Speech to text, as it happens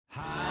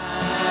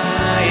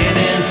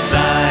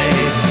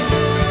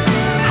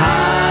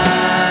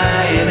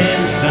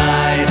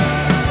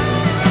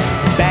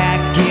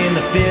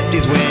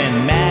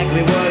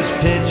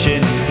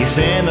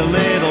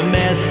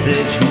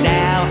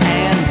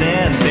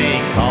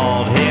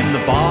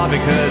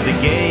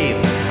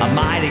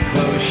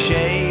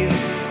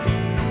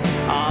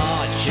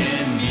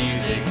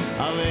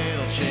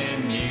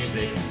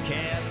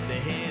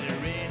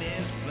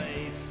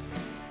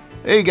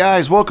Hey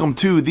guys, welcome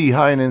to the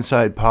High and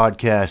Inside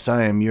podcast.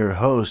 I am your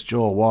host,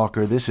 Joel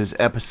Walker. This is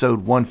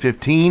episode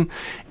 115,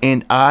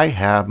 and I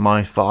have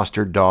my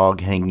foster dog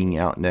hanging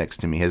out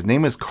next to me. His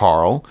name is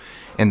Carl,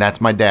 and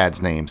that's my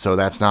dad's name, so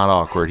that's not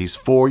awkward. He's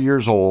 4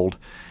 years old,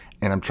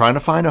 and I'm trying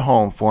to find a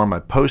home for him. I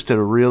posted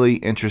a really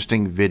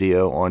interesting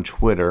video on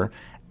Twitter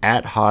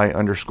at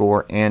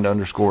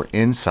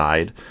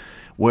high_and_inside,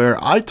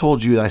 where I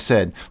told you, I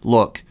said,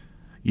 look,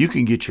 you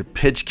can get your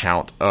pitch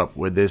count up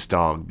with this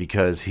dog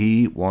because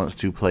he wants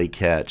to play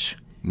catch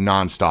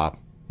nonstop,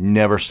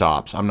 never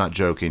stops. I'm not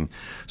joking.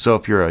 So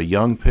if you're a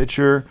young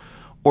pitcher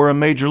or a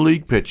major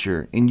league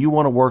pitcher and you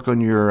want to work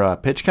on your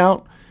pitch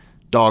count,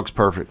 dog's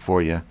perfect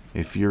for you.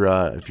 If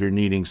you're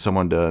needing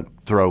someone to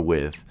throw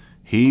with,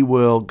 he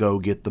will go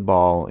get the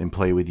ball and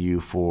play with you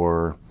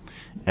forever.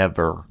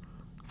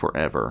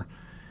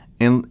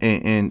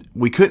 And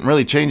we couldn't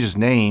really change his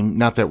name,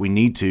 not that we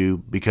need to,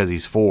 because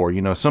he's 4.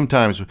 You know,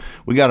 sometimes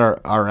we got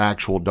our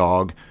actual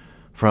dog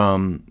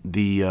from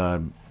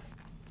the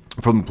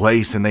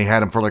place, and they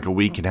had him for like a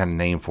week and had a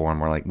name for him.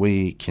 We're like,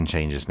 we can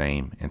change his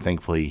name, and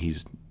thankfully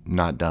he's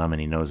not dumb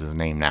and he knows his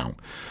name now.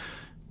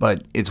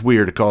 But it's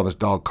weird to call this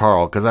dog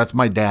Carl because that's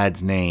my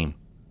dad's name,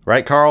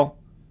 right, Carl?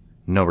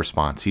 No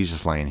response. He's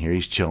just laying here.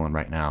 He's chilling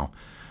right now.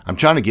 I'm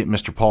trying to get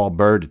Mr. Moe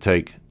Berg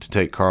to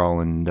take Carl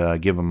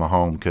and give him a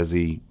home because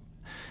he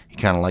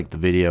kind of liked the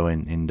video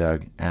and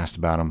asked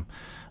about him.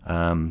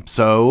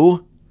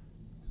 So,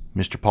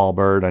 Mr. Moe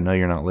Berg, I know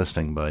you're not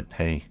listening, but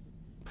hey,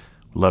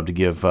 love to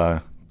give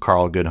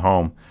Carl a good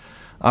home.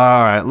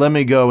 All right, let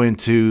me go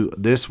into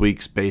this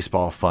week's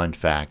baseball fun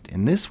fact.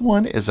 And this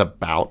one is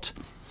about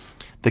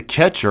the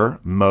catcher,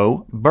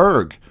 Moe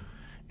Berg.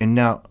 And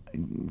now,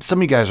 some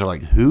of you guys are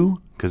like,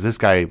 who? Because this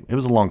guy, it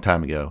was a long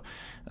time ago.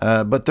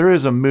 But there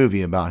is a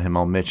movie about him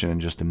I'll mention in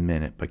just a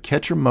minute. But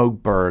catcher Moe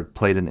Berg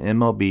played in the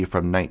MLB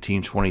from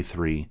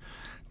 1923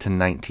 to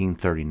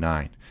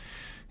 1939.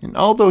 And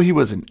although he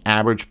was an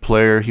average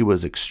player, he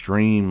was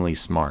extremely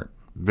smart,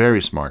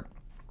 very smart.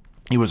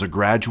 He was a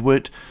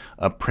graduate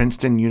of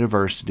Princeton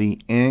University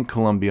and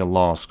Columbia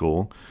Law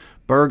School.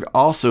 Berg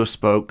also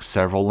spoke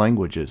several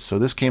languages, so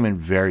this came in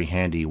very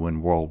handy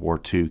when World War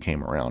II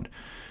came around.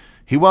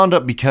 He wound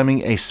up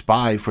becoming a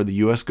spy for the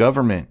U.S.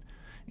 government,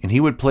 and he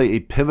would play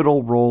a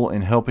pivotal role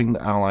in helping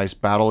the Allies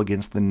battle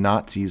against the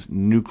Nazis'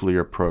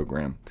 nuclear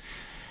program.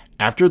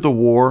 After the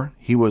war,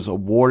 he was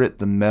awarded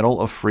the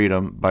Medal of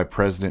Freedom by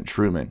President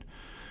Truman.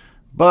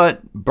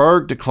 But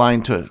Berg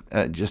declined to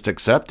just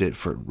accept it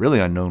for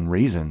really unknown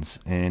reasons,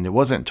 and it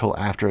wasn't until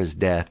after his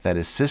death that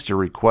his sister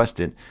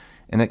requested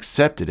and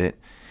accepted it,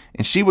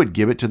 and she would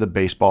give it to the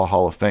Baseball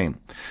Hall of Fame.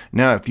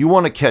 Now, if you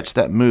want to catch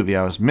that movie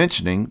I was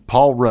mentioning,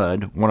 Paul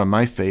Rudd, one of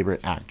my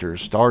favorite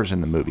actors, stars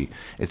in the movie.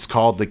 It's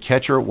called The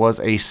Catcher Was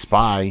a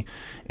Spy,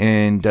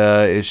 and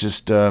it's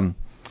just the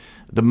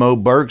Moe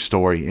Berg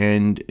story,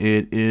 and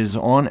it is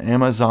on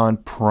Amazon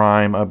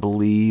Prime, I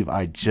believe.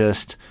 I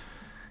just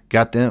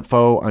got the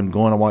info. I'm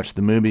going to watch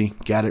the movie,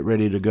 got it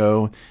ready to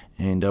go,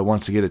 and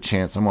once I get a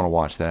chance, I'm going to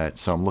watch that,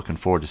 so I'm looking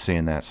forward to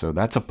seeing that. So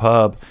that's a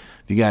pub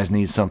if you guys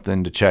need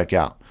something to check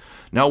out.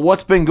 Now,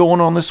 what's been going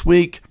on this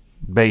week?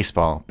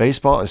 Baseball.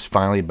 Baseball is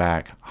finally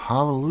back.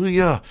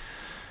 Hallelujah.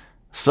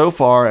 So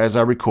far, as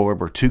I record,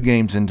 we're 2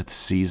 games into the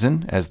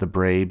season as the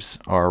Braves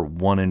are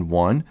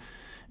 1-1.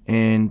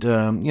 And,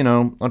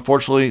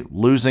 unfortunately,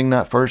 losing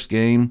that first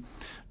game,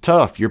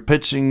 tough. You're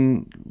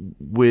pitching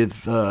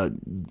with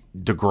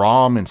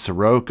DeGrom and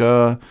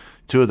Soroka,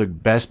 2 of the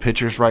best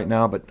pitchers right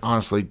now. But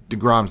honestly,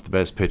 DeGrom's the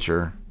best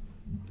pitcher,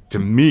 to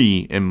me,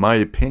 in my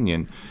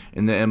opinion,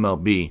 in the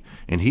MLB,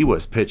 and he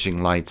was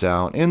pitching lights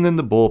out, and then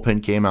the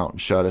bullpen came out and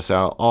shut us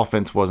out.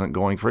 Offense wasn't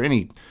going for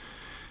any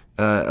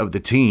of the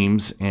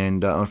teams,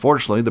 and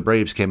unfortunately, the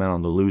Braves came out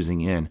on the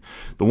losing end.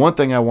 The one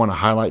thing I want to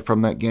highlight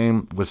from that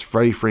game was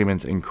Freddie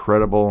Freeman's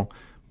incredible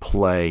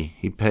play.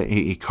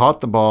 He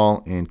caught the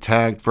ball and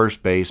tagged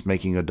first base,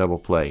 making a double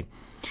play.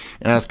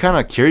 And I was kind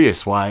of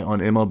curious why on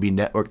MLB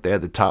Network they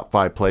had the top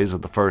 5 plays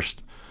of the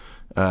first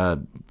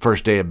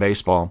day of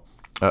baseball.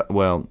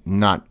 Well,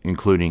 not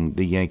including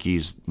the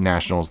Yankees,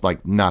 Nationals,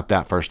 like not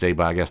that first day,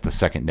 but I guess the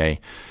second day.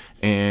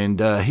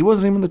 And he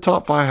wasn't even in the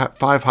top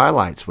five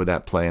highlights with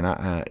that play.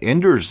 And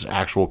Ender's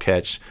actual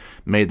catch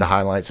made the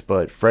highlights,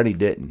 but Freddie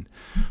didn't.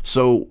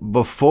 So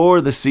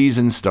before the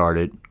season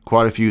started,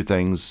 quite a few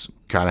things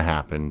kind of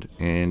happened.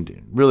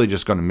 And really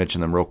just going to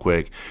mention them real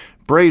quick.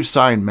 Braves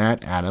signed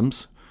Matt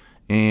Adams,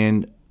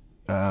 and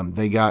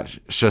they got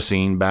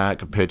Chacin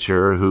back, a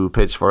pitcher who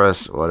pitched for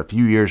us, a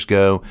few years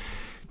ago.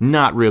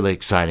 Not really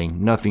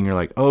exciting. Nothing you're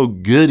like, oh,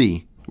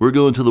 goody. We're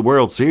going to the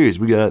World Series.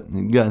 We got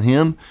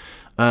him.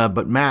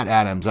 But Matt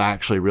Adams, I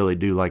actually really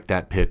do like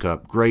that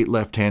pickup. Great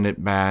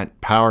left-handed bat,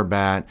 power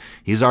bat.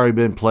 He's already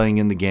been playing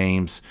in the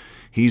games.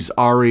 He's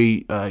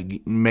already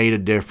made a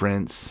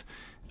difference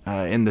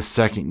in the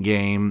second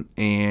game.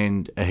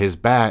 And his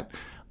bat,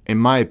 in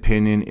my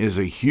opinion, is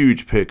a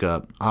huge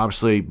pickup.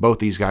 Obviously, both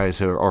these guys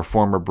are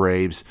former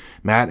Braves.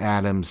 Matt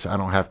Adams,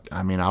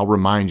 I'll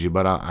remind you,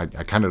 but I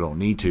kind of don't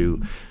need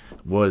to,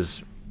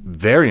 was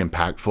very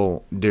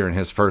impactful during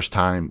his first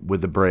time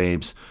with the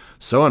Braves.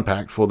 So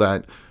impactful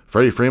that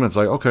Freddie Freeman's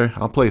like, okay,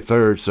 I'll play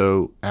third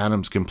so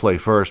Adams can play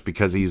first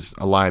because he's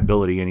a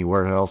liability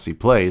anywhere else he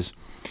plays.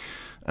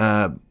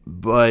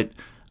 But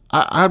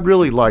I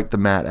really like the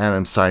Matt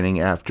Adams signing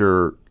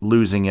after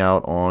losing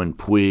out on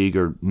Puig,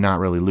 or not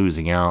really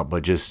losing out,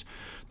 but just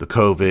the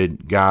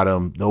COVID got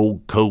him. The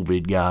old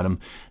COVID got him,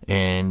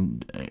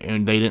 and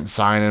they didn't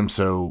sign him,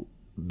 so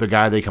the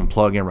guy they can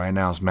plug in right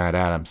now is Matt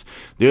Adams.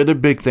 The other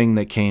big thing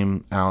that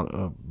came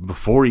out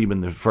before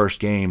even the first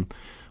game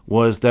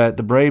was that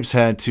the Braves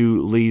had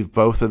to leave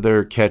both of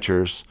their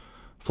catchers,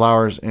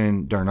 Flowers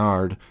and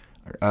Travis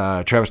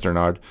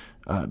Darnard,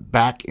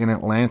 back in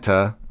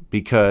Atlanta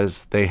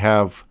because they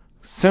have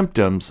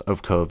symptoms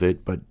of COVID,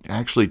 but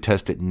actually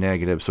tested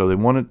negative, so they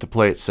wanted to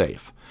play it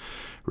safe.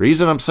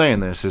 Reason I'm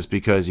saying this is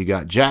because you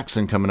got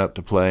Jackson coming up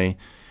to play,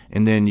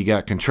 and then you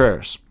got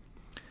Contreras.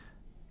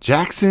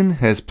 Jackson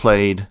has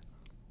played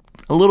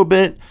a little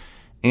bit,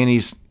 and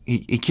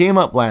he came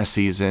up last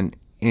season.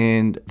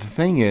 And the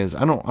thing is,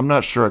 I'm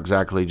not sure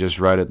exactly just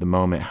right at the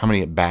moment how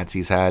many at-bats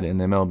he's had in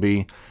the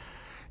MLB.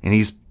 And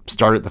he's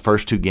started the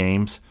first 2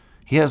 games.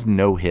 He has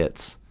no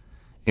hits.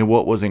 And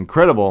what was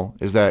incredible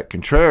is that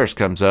Contreras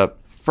comes up,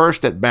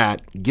 first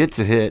at-bat, gets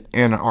a hit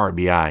and an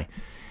RBI.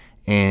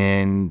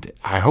 And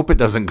I hope it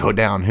doesn't go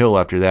downhill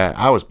after that.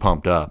 I was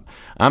pumped up.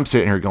 I'm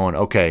sitting here going,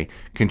 okay,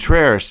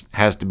 Contreras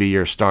has to be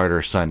your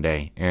starter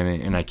Sunday.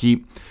 And I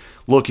keep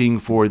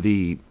looking for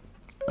the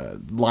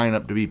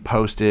lineup to be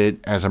posted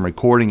as I'm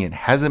recording. It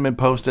hasn't been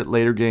posted.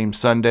 Later game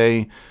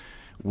Sunday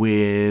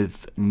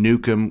with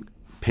Newcomb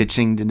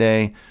pitching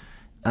today,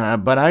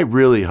 but I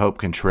really hope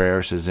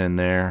Contreras is in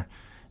there,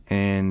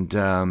 and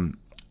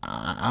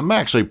I'm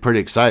actually pretty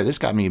excited. This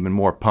got me even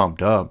more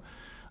pumped up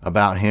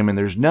about him, and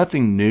there's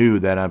nothing new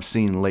that I've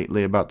seen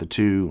lately about the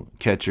 2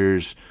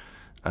 catchers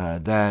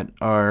that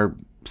are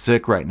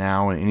sick right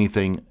now, and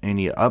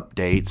any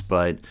updates,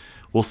 but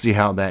we'll see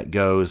how that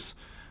goes.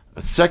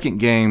 A second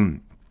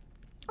game,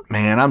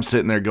 man, I'm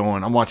sitting there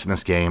going, I'm watching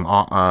this game.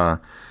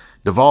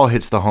 Duvall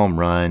hits the home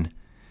run.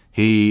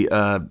 He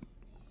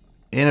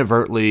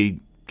inadvertently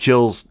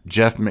kills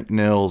Jeff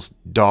McNeil's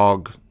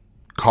dog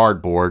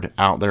cardboard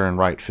out there in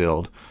right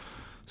field.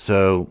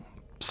 So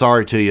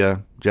sorry to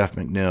you, Jeff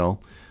McNeil,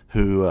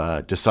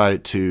 who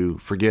decided to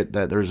forget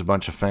that there's a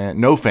bunch of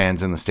no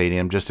fans in the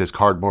stadium, just his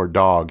cardboard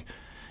dog,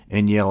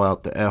 and yell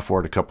out the F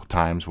word a couple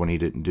times when he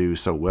didn't do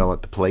so well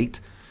at the plate.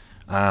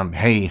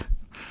 Hey,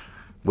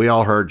 we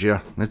all heard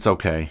you. It's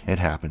okay. It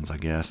happens, I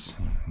guess.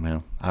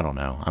 Well, I don't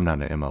know. I'm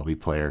not an MLB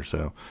player,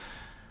 so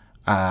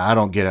I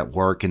don't get at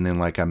work and then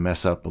I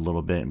mess up a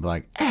little bit and be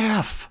like,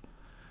 F.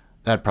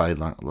 That'd probably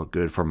not look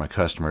good for my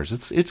customers.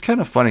 It's kind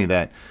of funny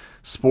that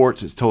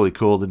sports, it's totally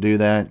cool to do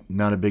that.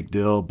 Not a big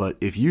deal. But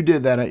if you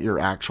did that at your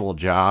actual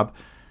job,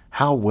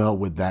 how well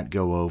would that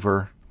go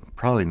over?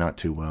 Probably not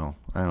too well.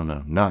 I don't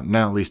know. Not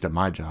at least at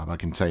my job, I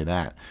can say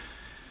that.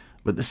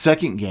 But the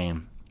second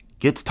game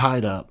gets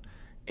tied up,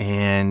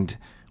 and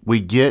we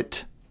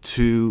get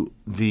to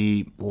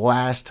the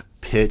last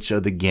pitch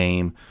of the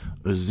game.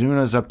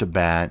 Ozuna's up to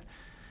bat,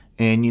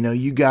 and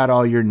you got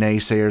all your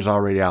naysayers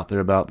already out there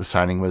about the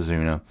signing of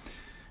Ozuna.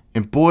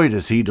 And boy,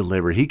 does he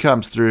deliver. He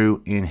comes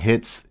through and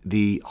hits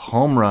the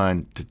home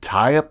run to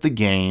tie up the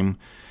game.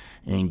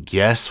 And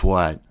guess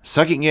what?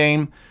 Second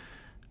game,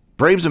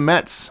 Braves and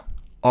Mets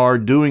are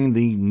doing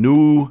the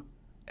new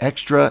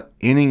extra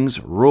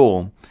innings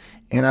rule.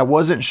 And I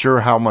wasn't sure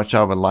how much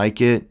I would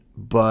like it,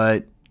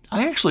 but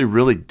I actually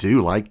really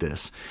do like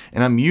this.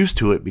 And I'm used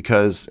to it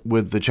because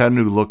with the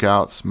Chattanooga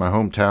Lookouts, my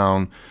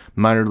hometown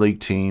minor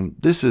league team,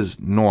 this is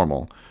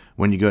normal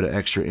when you go to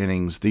extra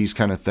innings. These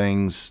kind of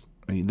things,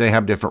 they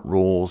have different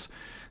rules.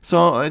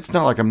 So it's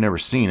not like I've never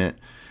seen it.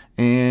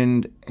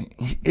 And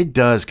it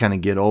does kind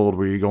of get old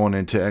where you're going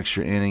into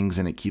extra innings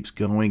and it keeps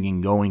going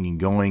and going and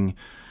going.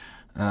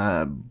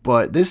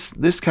 But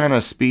this kind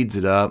of speeds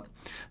it up,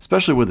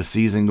 especially with the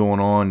season going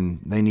on.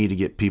 They need to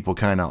get people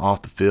kind of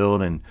off the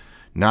field and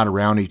not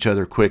around each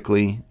other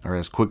quickly, or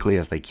as quickly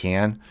as they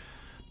can.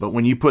 But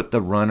when you put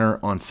the runner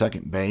on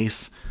second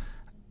base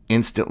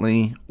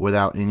instantly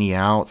without any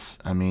outs,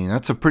 I mean,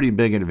 that's a pretty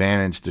big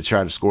advantage to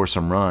try to score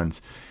some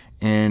runs.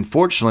 And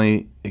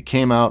fortunately, it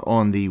came out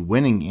on the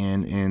winning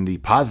end and the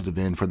positive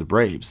end for the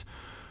Braves,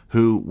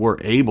 who were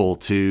able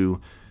to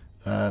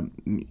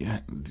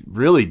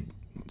really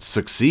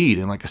succeed.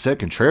 And like I said,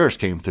 Contreras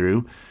came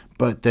through,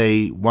 but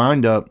they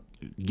wind up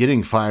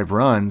getting 5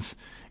 runs.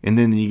 And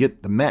then you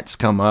get the Mets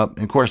come up,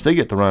 and of course they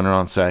get the runner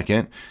on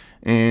second.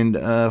 And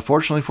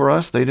fortunately for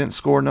us, they didn't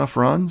score enough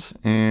runs,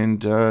 and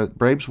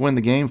Braves win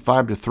the game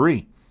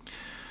 5-3.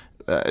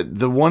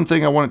 The one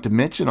thing I wanted to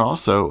mention,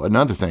 also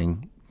another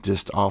thing,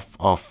 just off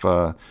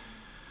of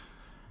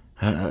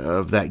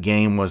that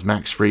game, was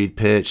Max Fried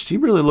pitched. He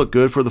really looked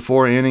good for the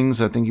 4 innings.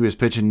 I think he was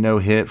pitching no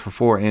hit for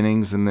 4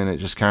 innings, and then it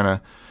just kind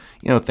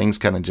of, things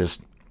kind of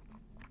just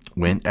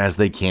went as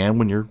they can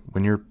when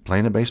you're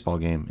playing a baseball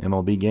game,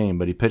 MLB game.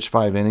 But he pitched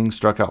 5 innings,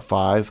 struck out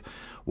 5,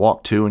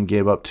 walked 2, and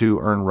gave up 2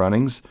 earned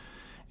runnings.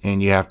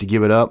 And you have to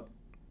give it up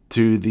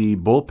to the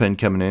bullpen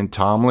coming in,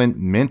 Tomlin,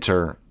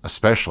 Minter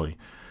especially.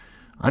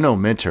 I know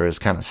Minter has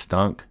kind of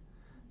stunk,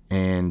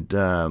 and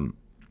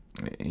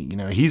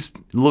he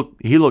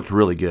looked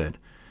really good.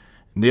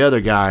 The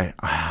other guy,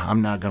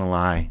 I'm not gonna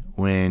lie,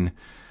 when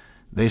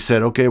they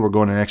said, okay, we're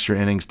going to extra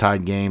innings,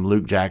 tied game,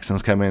 Luke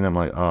Jackson's coming in, I'm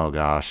like, oh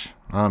gosh,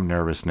 I'm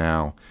nervous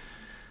now.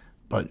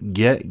 But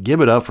give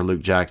it up for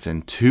Luke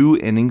Jackson. 2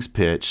 innings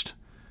pitched.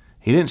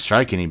 He didn't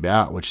strike any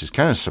out, which is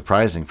kind of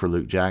surprising for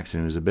Luke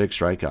Jackson, who's a big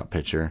strikeout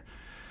pitcher.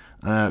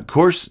 Of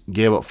course,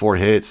 gave up 4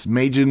 hits,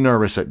 made you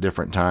nervous at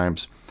different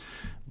times.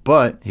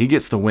 But he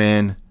gets the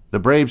win. The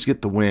Braves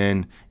get the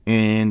win.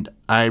 And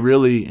I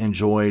really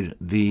enjoyed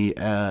the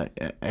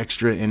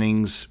extra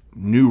innings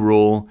new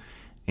rule.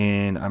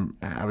 And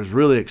I was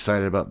really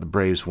excited about the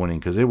Braves winning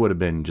because it would have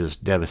been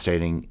just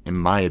devastating, in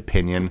my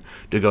opinion,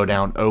 to go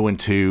down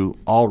 0-2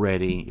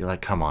 already. You're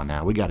like, come on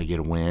now, we got to get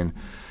a win.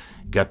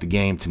 Got the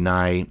game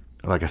tonight.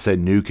 Like I said,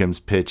 Newcomb's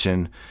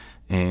pitching,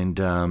 and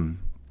I'm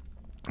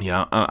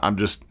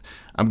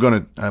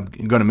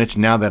gonna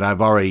mention now that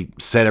I've already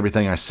said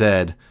everything I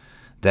said,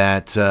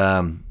 that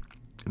the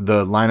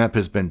lineup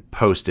has been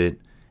posted,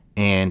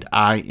 and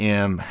I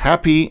am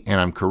happy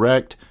and I'm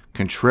correct.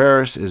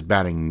 Contreras is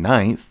batting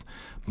 9th.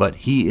 But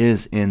he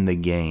is in the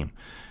game.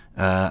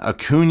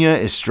 Acuna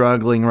is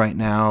struggling right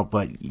now,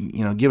 but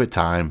give it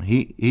time.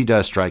 He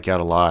does strike out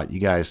a lot. You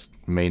guys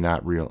may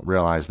not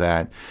realize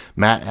that.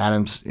 Matt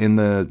Adams in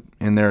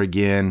there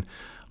again.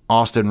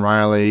 Austin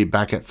Riley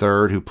back at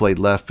third, who played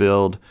left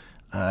field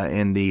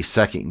in the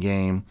second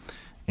game,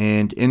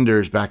 and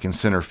Ender's back in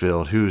center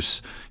field.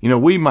 Who's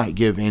we might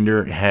give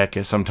Ender heck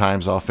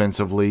sometimes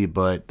offensively,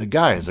 but the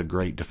guy is a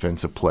great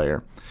defensive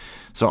player.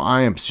 So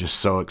I am just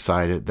so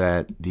excited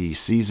that the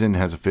season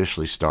has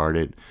officially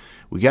started.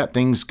 We got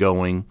things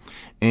going,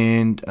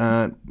 and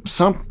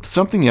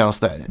something else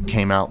that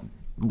came out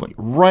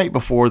right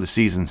before the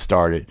season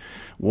started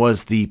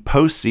was the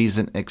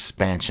postseason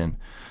expansion.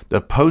 The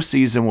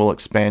postseason will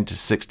expand to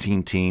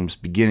 16 teams,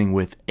 beginning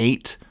with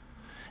 8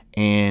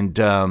 and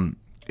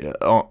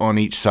on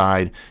each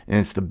side, and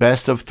it's the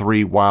best of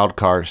 3 wild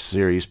card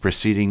series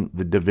preceding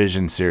the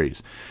division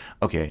series.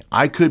 Okay,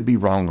 I could be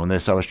wrong on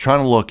this. I was trying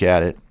to look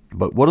at it.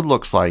 But what it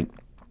looks like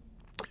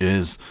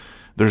is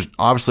there's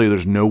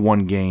no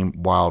one game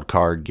wild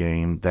card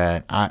game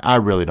that I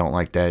really don't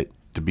like that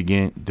to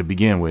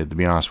begin with, to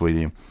be honest with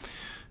you.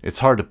 It's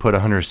hard to put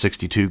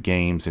 162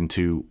 games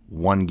into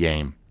one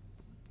game.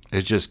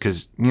 It's just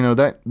because,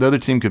 that the other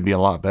team could be a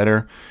lot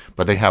better,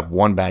 but they have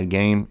one bad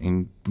game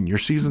and your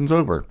season's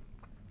over.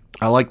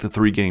 I like the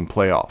 3-game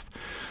playoff.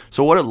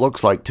 So what it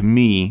looks like to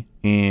me,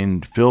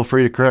 and feel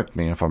free to correct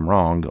me if I'm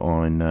wrong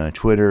on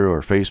Twitter or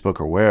Facebook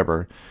or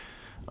wherever,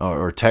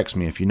 or text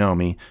me if you know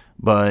me,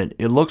 but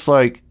it looks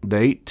like the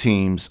 8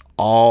 teams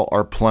all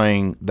are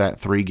playing that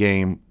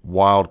 3-game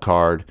wild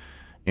card,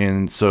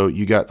 and so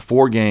you got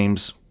 4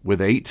 games with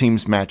 8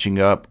 teams matching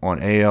up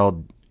on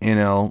AL,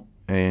 NL,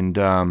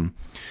 and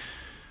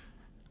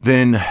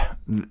then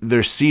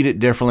they're seeded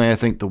differently. I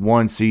think the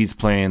 1 seed's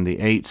playing the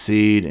 8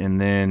 seed, and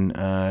then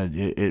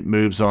it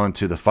moves on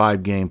to the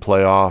 5-game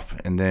playoff,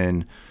 and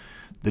then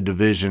the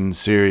division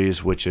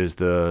series, which is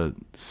the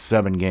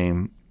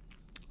 7-game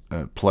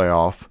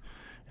playoff,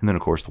 and then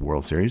of course the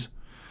World Series.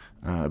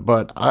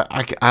 But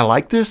I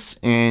like this,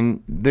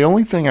 and the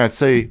only thing I'd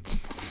say,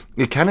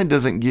 it kind of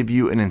doesn't give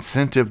you an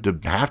incentive to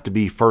have to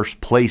be first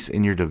place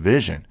in your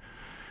division.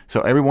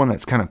 So everyone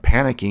that's kind of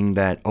panicking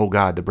that, oh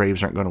God, the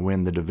Braves aren't going to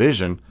win the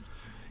division,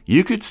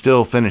 you could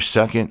still finish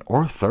second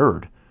or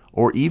third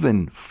or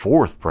even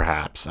fourth,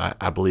 perhaps.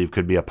 I believe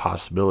could be a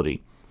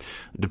possibility,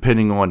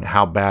 depending on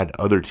how bad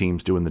other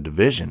teams do in the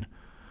division.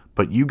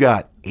 But you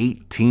got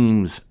 8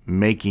 teams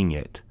making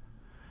it.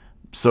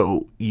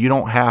 So you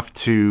don't have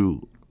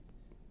to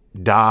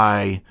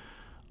die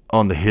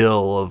on the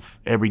hill of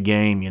every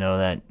game,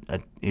 that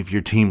if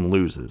your team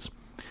loses.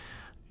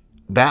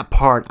 That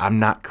part I'm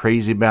not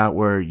crazy about,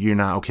 where you're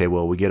not, okay,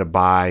 well, we get a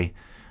bye.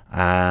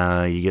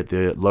 You get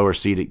the lower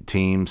seeded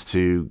teams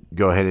to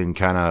go ahead and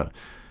kind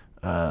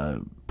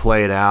of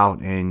play it out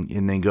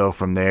and then go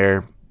from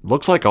there.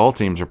 Looks like all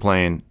teams are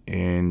playing.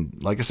 And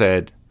like I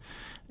said,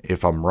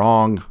 if I'm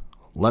wrong,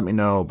 let me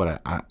know,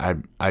 but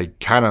I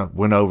kind of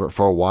went over it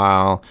for a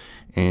while,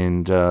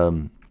 and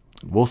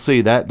we'll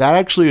see. That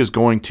actually is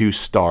going to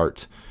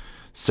start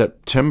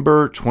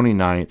September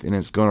 29th, and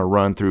it's going to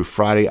run through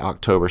Friday,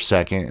 October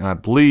 2nd, and I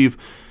believe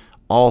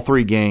all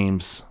 3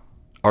 games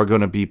are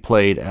going to be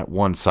played at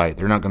one site.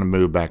 They're not going to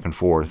move back and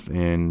forth,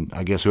 and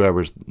I guess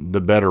whoever's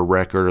the better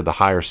record or the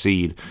higher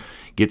seed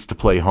gets to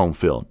play home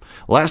field.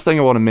 Last thing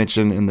I want to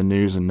mention in the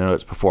news and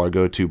notes before I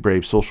go to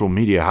Braves social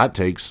media hot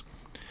takes.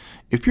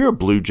 If you're a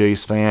Blue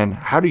Jays fan,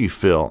 how do you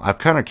feel? I've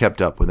kind of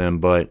kept up with them,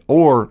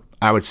 or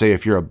I would say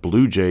if you're a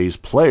Blue Jays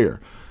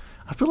player,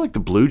 I feel like the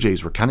Blue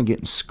Jays were kind of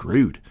getting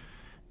screwed.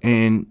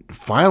 And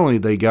finally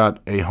they got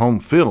a home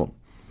field.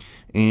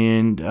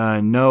 And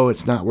no,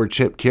 it's not where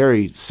Chip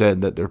Carey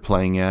said that they're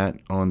playing at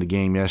on the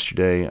game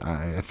yesterday.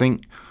 I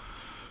think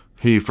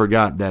he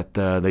forgot that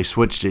they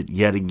switched it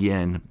yet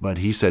again, but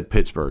he said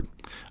Pittsburgh.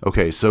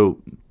 Okay,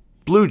 so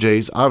Blue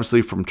Jays,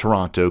 obviously from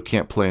Toronto,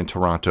 can't play in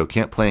Toronto,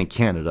 can't play in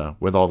Canada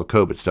with all the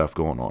COVID stuff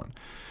going on.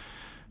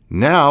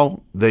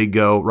 Now they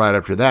go right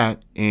after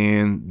that,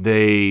 and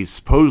they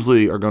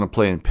supposedly are going to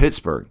play in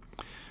Pittsburgh.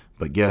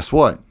 But guess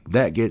what?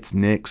 That gets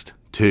nixed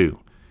too.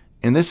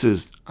 And this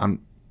is,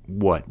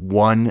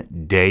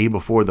 1 day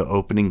before the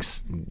opening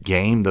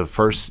game, the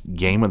first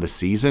game of the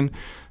season?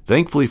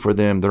 Thankfully for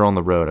them, they're on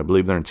the road. I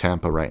believe they're in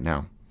Tampa right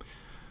now.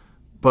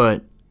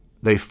 But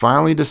they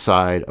finally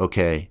decide,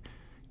 okay,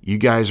 you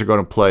guys are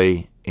going to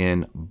play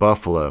in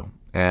Buffalo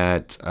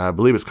at, I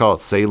believe it's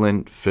called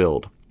Salem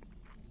Field.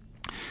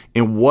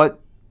 And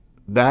what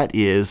that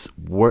is,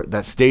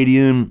 that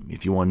stadium,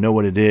 if you want to know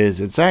what it is,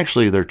 it's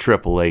actually their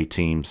AAA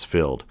team's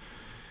field.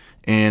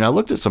 And I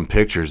looked at some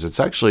pictures.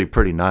 It's actually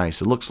pretty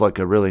nice. It looks like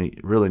a really,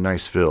 really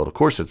nice field. Of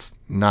course, it's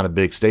not a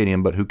big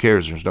stadium, but who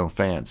cares? There's no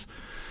fans.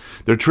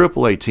 Their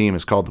AAA team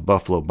is called the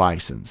Buffalo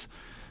Bisons.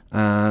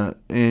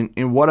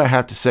 And what I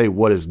have to say,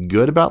 what is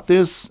good about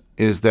this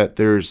is that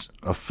there's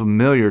a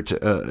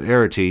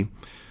familiarity.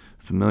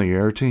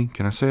 Familiarity?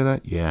 Can I say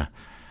that? Yeah.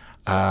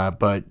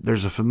 But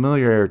there's a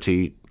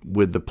familiarity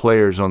with the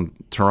players on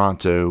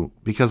Toronto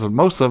because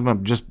most of them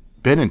have just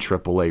been in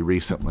AAA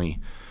recently.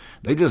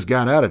 They just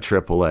got out of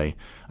AAA.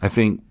 I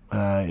think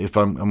if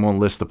I'm going to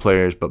list the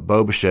players, but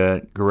Bo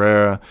Bichette,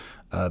 Guerrera,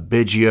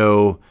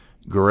 Biggio,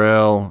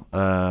 Gurriel,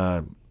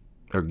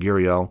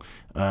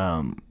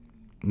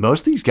 most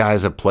of these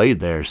guys have played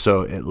there,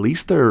 so at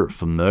least they're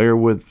familiar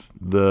with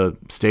the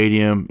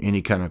stadium,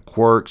 any kind of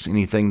quirks,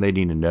 anything they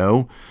need to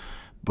know.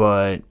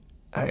 But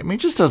I mean, it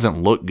just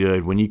doesn't look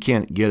good when you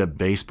can't get a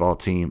baseball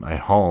team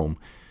at home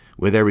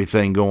with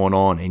everything going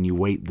on and you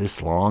wait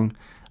this long.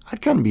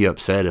 I'd kind of be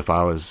upset if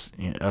I was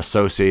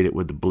associated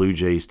with the Blue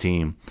Jays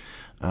team.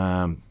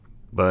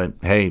 But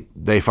hey,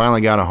 they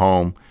finally got a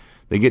home.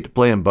 They get to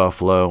play in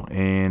Buffalo,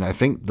 and I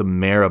think the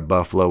mayor of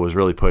Buffalo was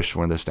really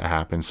pushing for this to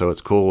happen, so it's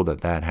cool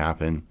that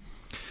happened.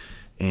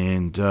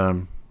 And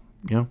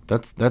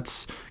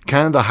that's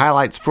kind of the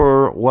highlights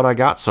for what I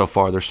got so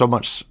far. There's so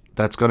much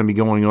that's going to be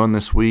going on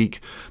this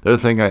week. The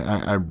other thing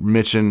I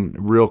mentioned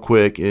real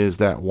quick is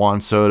that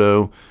Juan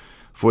Soto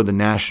for the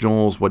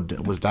Nationals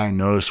was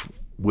diagnosed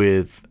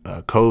with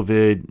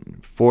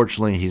COVID.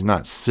 Fortunately, he's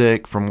not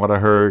sick from what I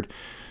heard,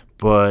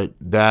 but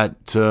that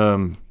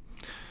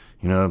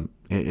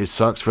it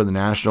sucks for the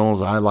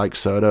Nationals. I like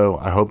Soto.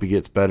 I hope he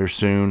gets better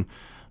soon.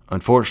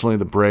 Unfortunately,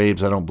 the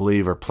Braves, I don't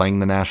believe, are playing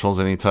the Nationals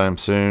anytime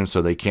soon,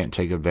 so they can't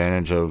take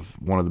advantage of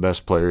one of the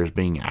best players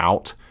being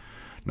out.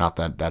 Not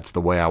that that's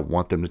the way I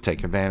want them to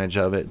take advantage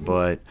of it,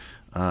 but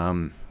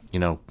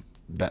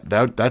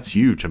that's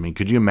huge. I mean,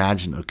 could you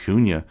imagine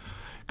Acuna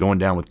going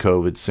down with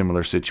COVID,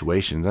 similar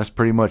situations? That's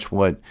pretty much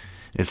what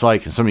it's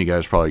like. And some of you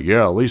guys are probably,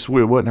 yeah, at least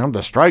we wouldn't have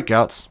the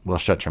strikeouts. Well,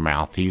 shut your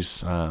mouth.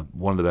 He's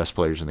one of the best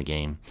players in the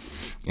game,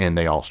 and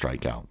they all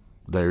strike out.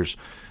 They're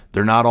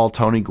not all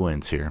Tony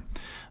Gwynn's here.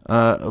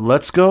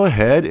 Let's go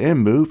ahead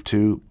and move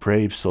to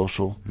Braves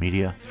social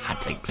media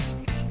hot takes.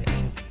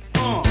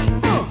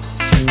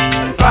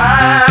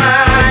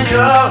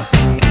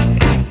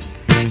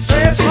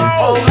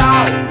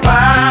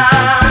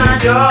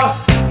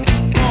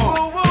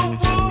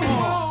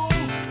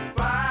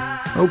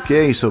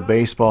 Okay, so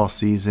baseball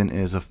season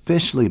is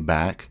officially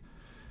back,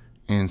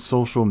 and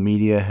social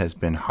media has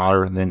been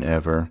hotter than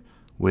ever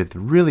with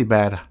really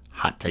bad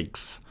hot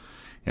takes.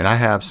 And I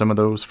have some of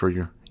those for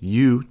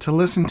you to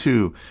listen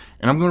to,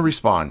 and I'm going to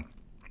respond.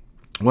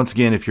 Once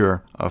again, if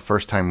you're a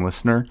first-time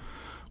listener,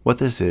 what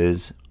this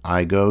is,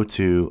 I go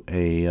to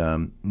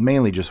a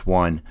mainly just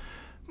one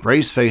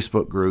Braves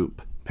Facebook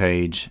group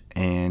page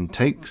and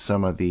take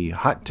some of the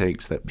hot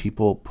takes that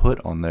people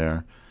put on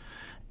there,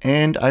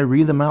 and I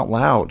read them out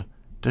loud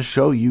to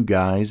show you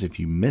guys, if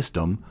you missed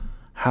them,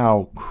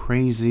 how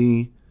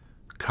crazy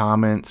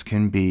comments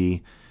can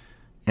be.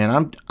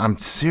 And I'm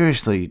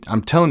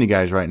telling you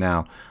guys right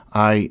now,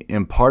 I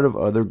am part of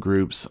other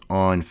groups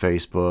on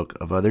Facebook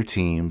of other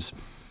teams,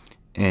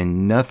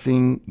 and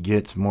nothing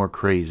gets more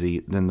crazy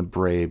than the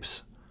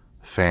Braves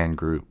fan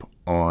group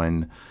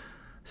on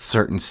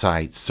certain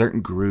sites,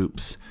 certain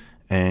groups.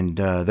 And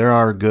there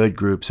are good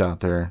groups out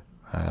there.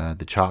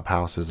 The Chop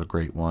House is a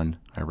great one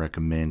I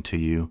recommend to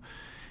you.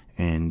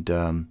 And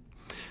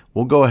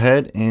we'll go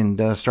ahead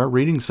and start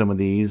reading some of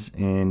these.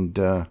 And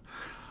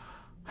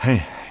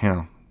hey,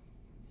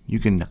 you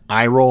can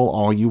eye roll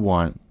all you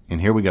want.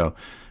 And here we go.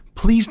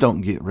 Please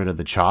don't get rid of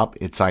the chop.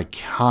 It's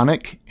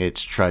iconic.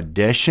 It's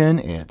tradition.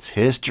 It's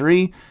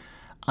history.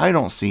 I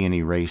don't see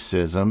any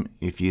racism.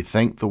 If you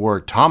think the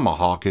word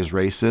tomahawk is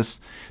racist,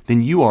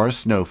 then you are a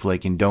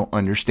snowflake and don't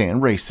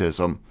understand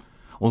racism.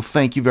 Well,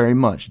 thank you very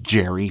much,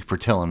 Jerry, for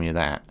telling me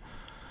that.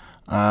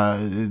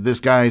 This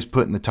guy's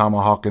putting the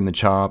tomahawk and the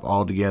chop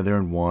all together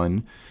in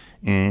one.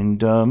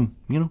 And,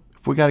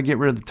 if we got to get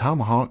rid of the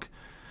tomahawk,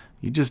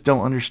 you just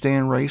don't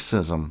understand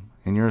racism.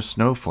 And you're a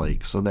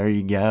snowflake. So there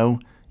you go.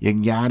 You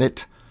got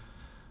it.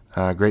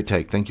 Great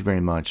take. Thank you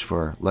very much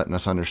for letting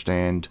us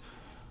understand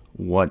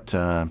what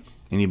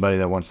anybody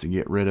that wants to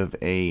get rid of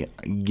a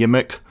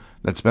gimmick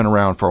that's been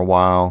around for a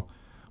while,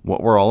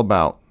 what we're all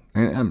about.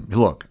 And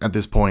look, at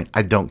this point,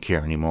 I don't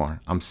care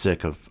anymore. I'm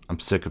sick of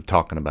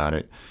talking about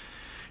it.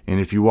 And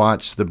if you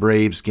watch the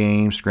Braves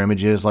game,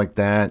 scrimmages like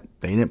that,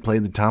 they didn't play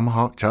the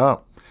tomahawk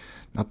chop.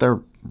 Not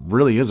there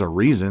really is a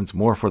reason. It's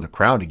more for the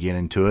crowd to get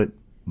into it.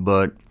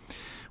 But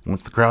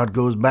once the crowd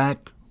goes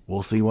back,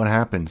 we'll see what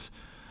happens.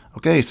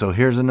 Okay, so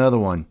here's another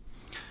one.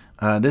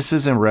 This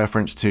is in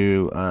reference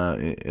to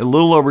a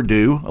little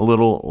overdue, a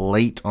little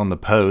late on the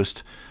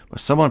post, but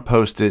someone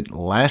posted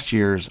last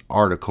year's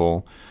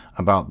article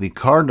about the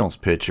Cardinals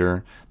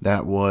pitcher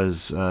that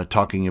was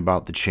talking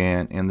about the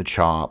chant and the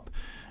chop.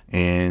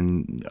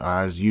 And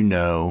as you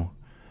know,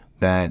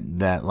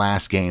 that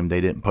last game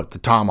they didn't put the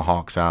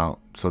tomahawks out,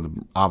 so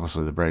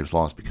obviously the Braves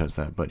lost because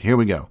of that. But here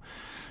we go.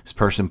 This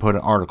person put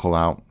an article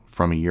out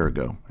from a year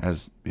ago,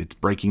 as it's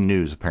breaking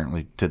news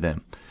apparently to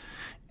them.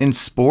 In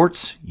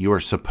sports, you are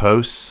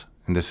supposed,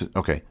 and this is,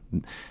 okay,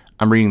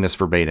 I'm reading this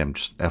verbatim,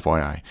 just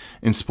FYI.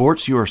 In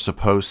sports, you are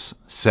supposed to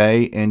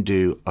say and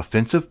do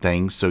offensive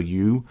things so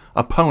you,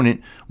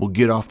 opponent, will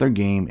get off their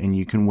game and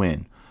you can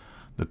win.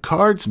 The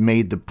Cards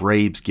made the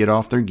Braves get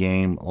off their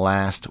game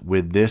last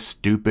with this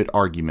stupid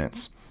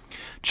arguments.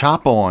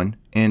 Chop on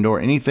and or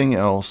anything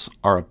else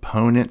our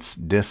opponents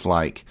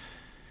dislike.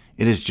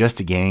 It is just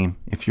a game.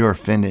 If you're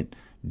offended,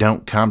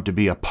 don't come to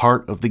be a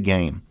part of the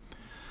game.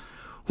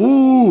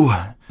 Ooh,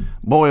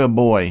 boy oh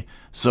boy.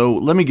 So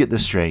let me get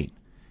this straight.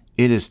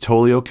 It is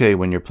totally okay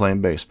when you're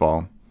playing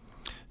baseball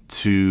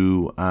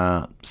to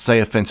say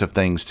offensive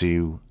things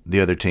to the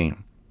other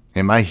team.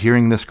 Am I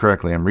hearing this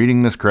correctly? I'm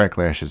reading this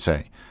correctly, I should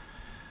say.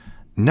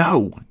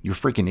 No, you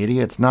freaking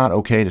idiot. It's not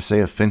okay to say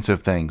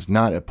offensive things.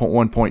 Not at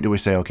one point do we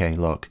say, okay,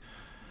 look,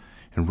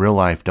 in real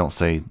life, don't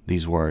say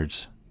these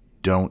words.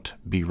 Don't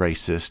be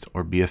racist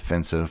or be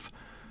offensive.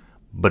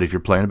 But if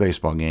you're playing a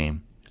baseball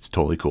game, it's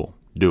totally cool.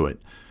 Do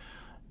it.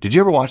 Did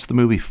you ever watch the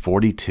movie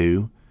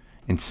 42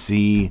 and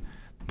see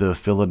the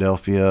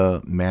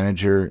Philadelphia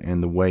manager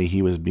and the way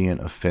he was being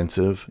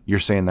offensive? You're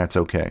saying that's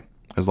okay,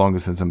 as long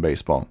as it's in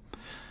baseball.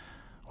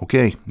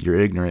 Okay, you're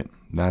ignorant.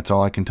 That's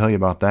all I can tell you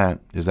about that.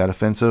 Is that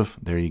offensive?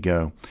 There you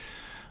go.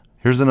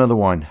 Here's another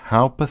one.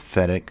 How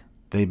pathetic.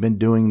 They've been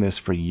doing this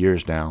for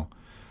years now.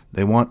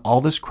 They want all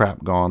this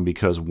crap gone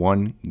because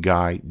one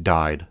guy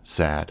died.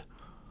 Sad.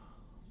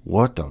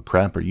 What the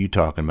crap are you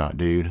talking about,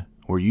 dude?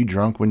 Were you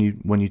drunk when you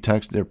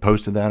texted or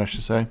posted that, I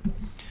should say?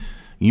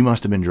 You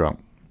must have been drunk.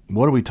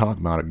 What are we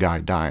talking about? A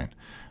guy dying.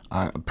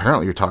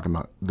 Apparently you're talking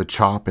about the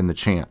chop and the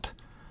chant.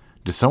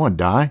 Did someone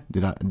die?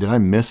 Did I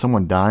miss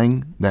someone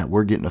dying that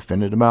we're getting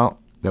offended about?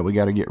 That we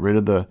got to get rid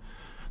of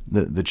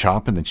the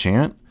chop and the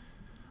chant?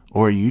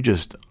 Or are you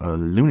just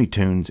Looney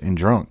Tunes and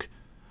drunk?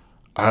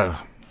 I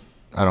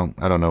don't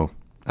know.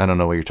 I don't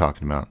know what you're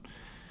talking about.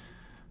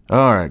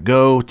 All right,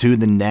 go to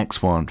the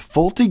next one.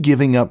 Fulte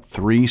giving up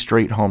 3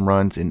 straight home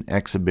runs in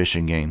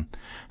exhibition game.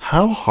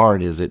 How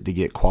hard is it to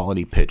get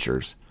quality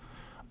pitchers?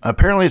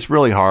 Apparently it's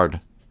really hard.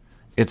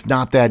 It's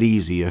not that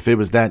easy. If it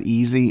was that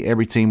easy,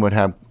 every team would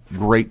have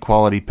great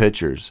quality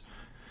pitchers.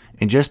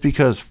 And just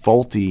because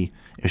Fulte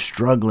is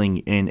struggling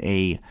in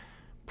a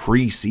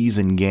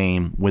preseason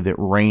game with it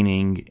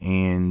raining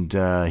and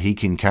he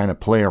can kind of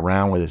play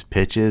around with his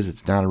pitches,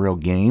 it's not a real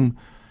game.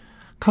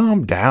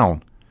 Calm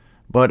down.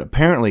 But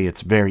apparently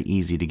it's very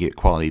easy to get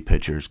quality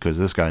pitchers because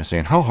this guy's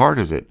saying, how hard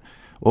is it?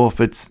 Well, if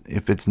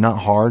it's not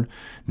hard,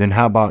 then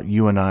how about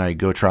you and I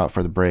go try out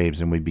for the Braves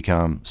and we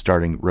become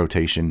starting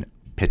rotation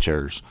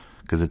pitchers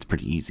because it's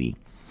pretty easy.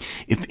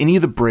 If any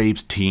of the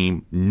Braves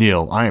team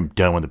nil, I am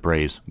done with the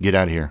Braves. Get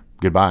out of here.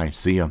 Goodbye.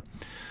 See ya.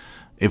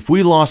 If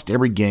we lost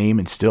every game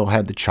and still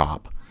had the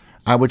chop,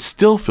 I would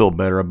still feel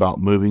better about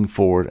moving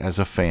forward as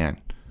a fan.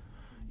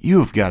 You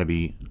have got to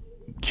be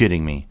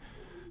kidding me.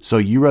 So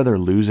you rather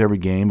lose every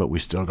game, but we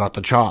still got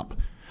the chop.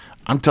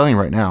 I'm telling you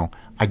right now,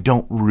 I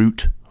don't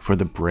root for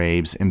the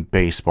Braves in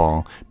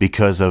baseball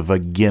because of a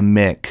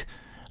gimmick.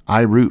 I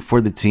root for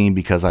the team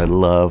because I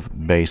love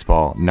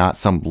baseball, not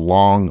some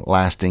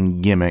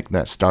long-lasting gimmick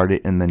that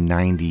started in the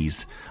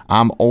 90s.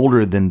 I'm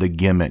older than the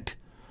gimmick.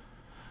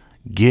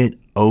 Get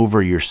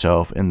over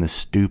yourself in the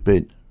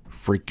stupid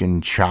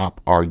freaking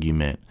chop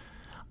argument.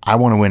 I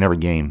want to win every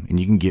game, and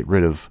you can get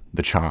rid of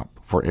the chop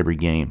for every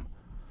game.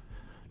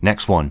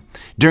 Next one.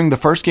 During the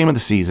first game of the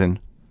season,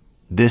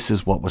 this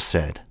is what was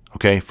said.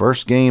 Okay,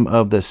 first game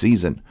of the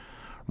season.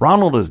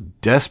 Ronald is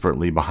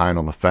desperately behind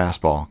on the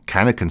fastball.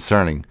 Kind of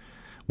concerning.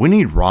 We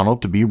need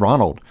Ronald to be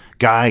Ronald.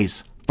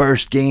 Guys,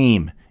 first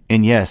game.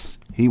 And yes,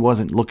 he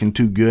wasn't looking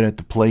too good at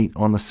the plate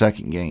on the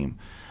second game.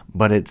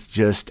 But it's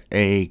just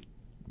a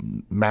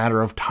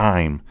matter of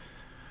time.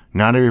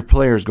 Not every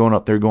player is going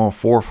up there going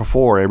 4 for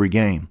 4 every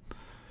game.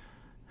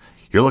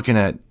 You're looking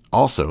at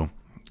also,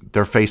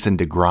 they're facing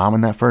DeGrom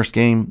in that first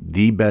game,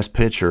 the best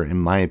pitcher, in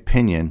my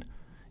opinion,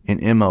 in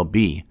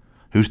MLB,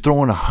 who's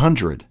throwing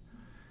 100.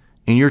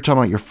 And you're talking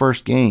about your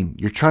first game.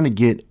 You're trying to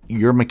get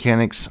your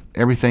mechanics,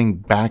 everything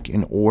back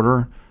in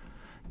order.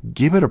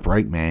 Give it a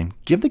break, man.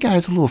 Give the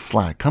guys a little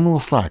slack. Come a little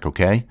slack,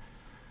 okay?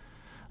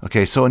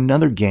 Okay, so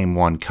another Game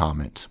 1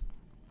 comment.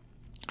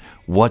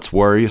 What's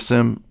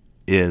worrisome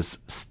is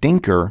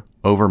stinker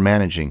over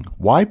managing.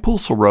 Why pull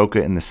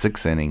Soroka in the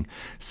 6th inning?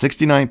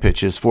 69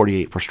 pitches,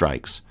 48 for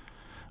strikes.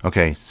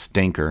 Okay,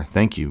 stinker.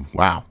 Thank you.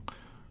 Wow.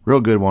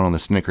 Real good one on the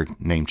snicker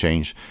name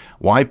change.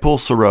 Why pull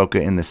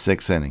Soroka in the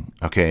 6th inning?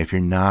 Okay, if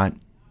you're not,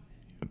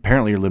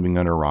 apparently you're living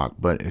under a rock,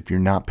 but if you're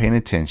not paying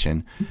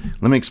attention,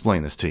 let me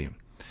explain this to you.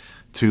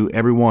 To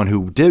everyone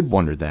who did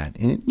wonder that,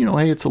 and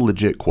hey, it's a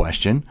legit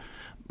question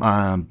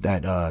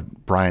that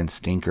Brian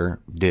Stinker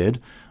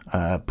did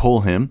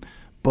pull him,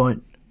 but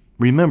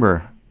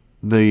remember,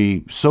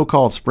 the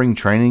so-called spring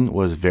training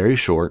was very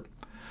short.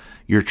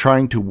 You're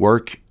trying to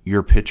work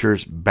your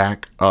pitchers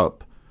back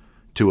up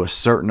to a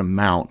certain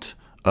amount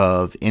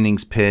of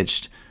innings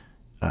pitched,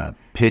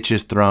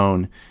 pitches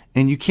thrown,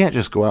 and you can't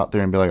just go out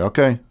there and be like,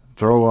 okay,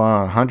 throw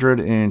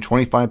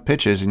 125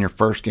 pitches in your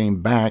first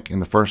game back in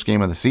the first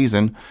game of the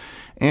season,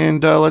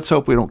 and let's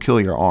hope we don't kill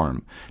your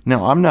arm.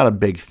 Now, I'm not a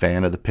big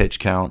fan of the pitch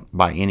count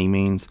by any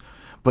means,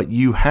 but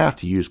you have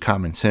to use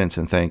common sense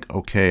and think,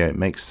 okay, it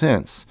makes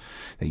sense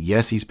that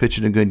yes, he's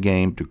pitching a good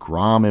game.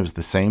 DeGrom, it was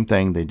the same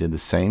thing. They did the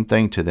same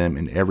thing to them,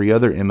 and every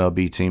other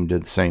MLB team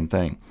did the same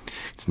thing.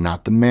 It's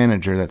not the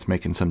manager that's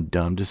making some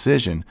dumb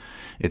decision.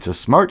 It's a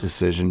smart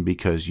decision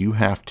because you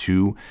have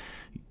to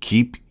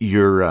keep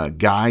your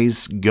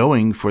guys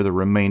going for the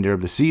remainder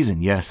of the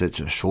season. Yes, it's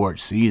a short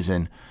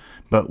season,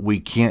 but we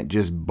can't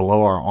just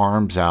blow our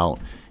arms out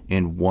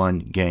in one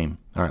game.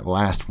 All right,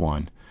 last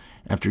one.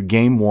 After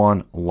game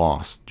 1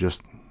 loss,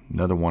 just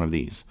another one of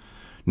these.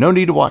 No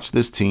need to watch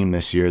this team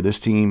this year. This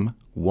team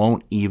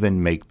won't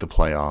even make the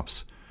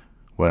playoffs.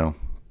 Well,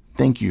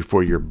 thank you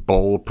for your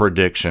bold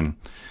prediction.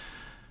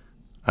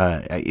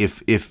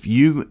 If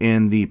you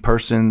and the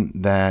person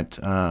that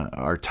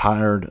are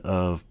tired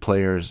of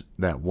players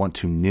that want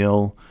to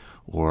nil,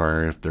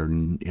 or if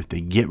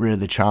they get rid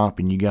of the chop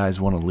and you guys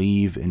want to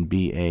leave and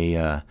be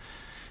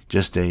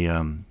just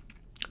a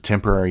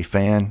temporary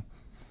fan,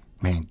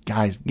 man,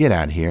 guys, get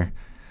out of here.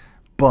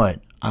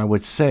 But I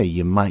would say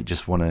you might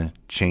just want to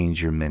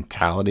change your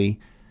mentality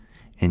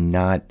and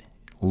not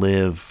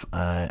live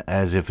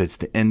as if it's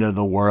the end of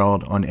the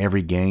world on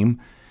every game.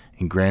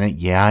 And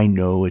granted, yeah, I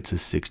know it's a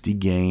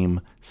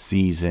 60-game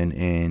season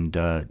and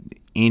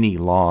any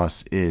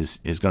loss is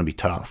going to be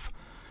tough.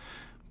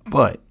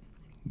 But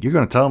you're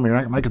going to tell them you're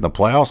not making the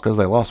playoffs because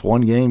they lost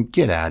one game?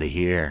 Get out of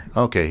here.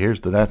 Okay,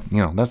 that's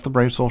the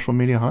Brave social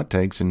media hot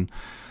takes, and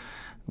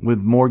with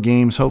more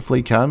games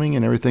hopefully coming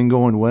and everything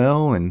going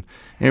well and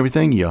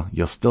everything,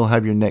 you'll still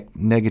have your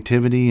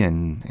negativity,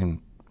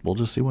 and we'll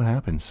just see what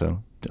happens.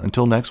 So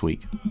until next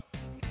week.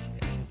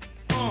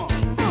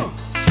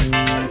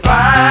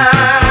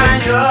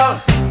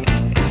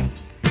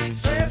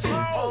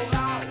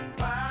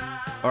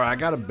 All right, I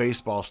got a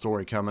baseball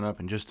story coming up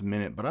in just a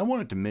minute, but I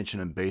wanted to mention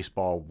a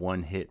baseball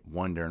one-hit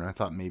wonder, and I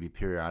thought maybe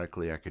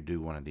periodically I could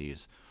do one of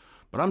these.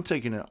 But I'm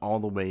taking it all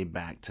the way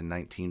back to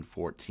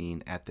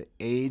 1914. At the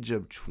age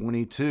of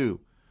 22,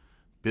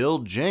 Bill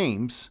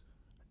James,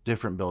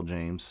 different Bill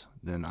James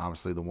than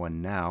obviously the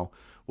one now,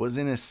 was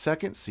in his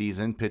second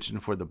season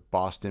pitching for the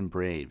Boston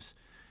Braves.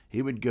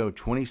 He would go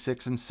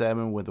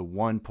 26-7 with a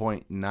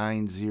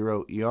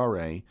 1.90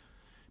 ERA,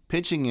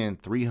 pitching in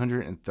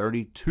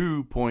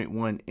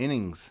 332.1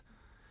 innings.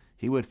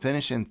 He would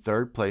finish in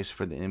third place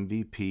for the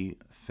MVP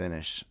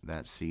finish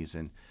that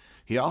season.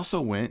 He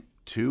also went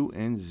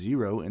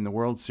 2-0 in the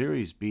World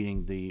Series,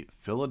 beating the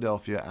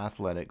Philadelphia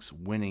Athletics,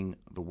 winning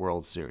the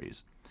World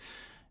Series.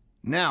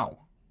 Now,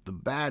 the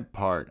bad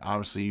part,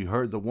 obviously you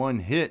heard the one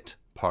hit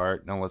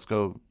part. Now let's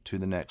go to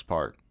the next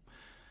part.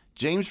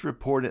 James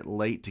reported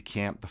late to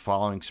camp the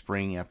following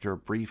spring after a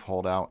brief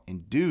holdout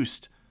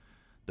induced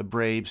the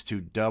Braves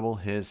to double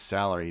his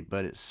salary,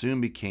 but it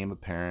soon became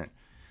apparent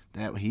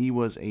that he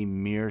was a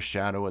mere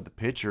shadow of the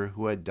pitcher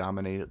who had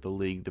dominated the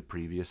league the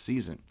previous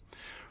season.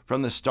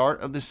 From the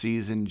start of the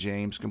season,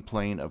 James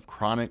complained of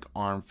chronic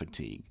arm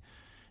fatigue,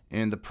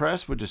 and the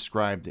press would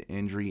describe the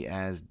injury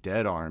as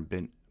dead arm,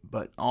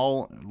 but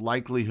all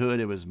likelihood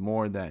it was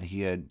more that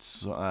he had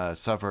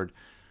suffered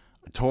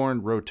a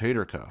torn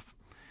rotator cuff.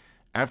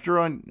 After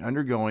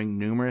undergoing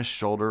numerous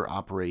shoulder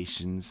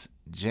operations,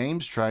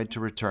 James tried to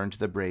return to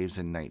the Braves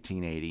in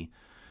 1980,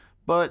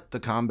 but the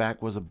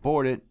comeback was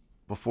aborted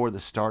before the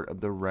start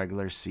of the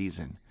regular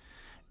season.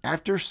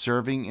 After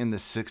serving in the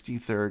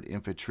 63rd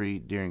Infantry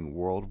during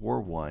World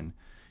War I,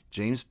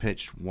 James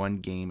pitched one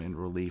game in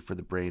relief for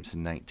the Braves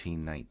in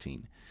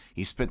 1919.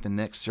 He spent the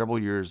next several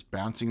years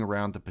bouncing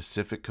around the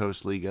Pacific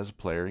Coast League as a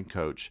player and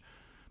coach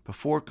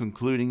before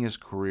concluding his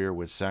career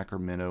with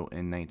Sacramento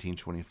in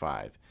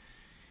 1925.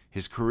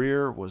 His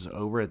career was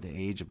over at the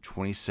age of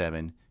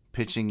 27,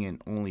 pitching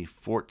in only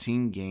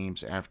 14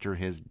 games after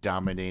his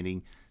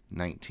dominating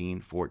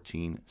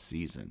 1914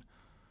 season.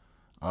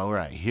 All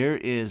right, here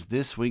is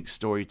this week's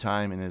story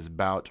time, and it's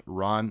about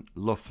Ron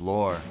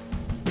Leflore.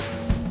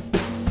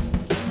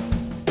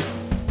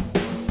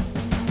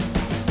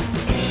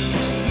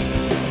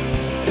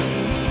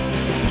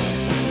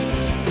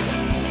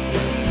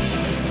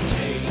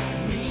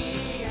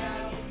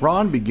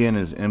 Ron began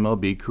his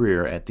MLB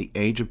career at the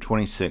age of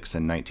 26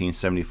 in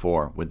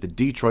 1974 with the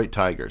Detroit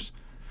Tigers.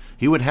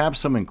 He would have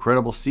some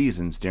incredible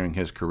seasons during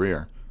his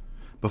career.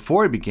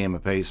 Before he became a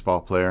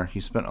baseball player, he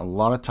spent a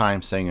lot of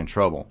time staying in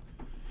trouble.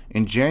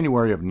 In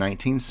January of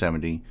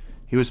 1970,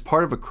 he was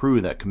part of a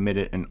crew that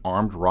committed an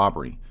armed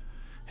robbery.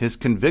 His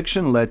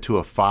conviction led to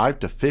a 5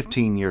 to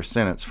 15-year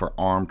sentence for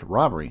armed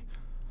robbery.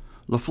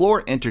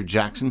 Leflore entered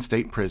Jackson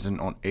State Prison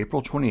on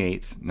April 28,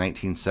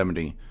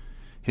 1970.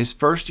 His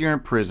first year in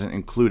prison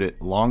included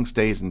long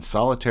stays in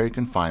solitary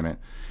confinement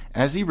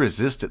as he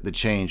resisted the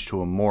change to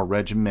a more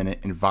regimented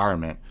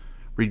environment,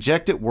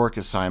 rejected work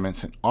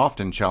assignments, and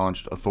often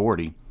challenged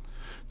authority.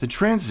 The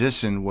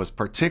transition was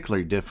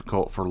particularly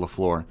difficult for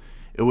Leflore.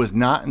 It was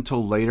not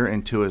until later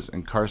into his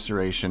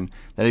incarceration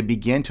that he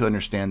began to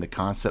understand the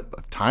concept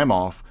of time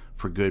off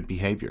for good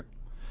behavior.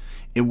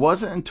 It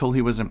wasn't until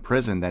he was in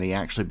prison that he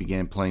actually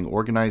began playing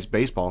organized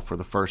baseball for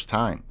the first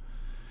time.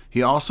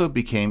 He also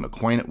became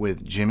acquainted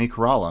with Jimmy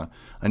Kerala,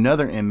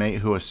 another inmate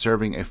who was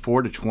serving a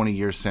 4 to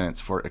 20-year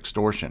sentence for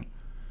extortion.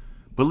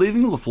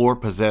 Believing Leflore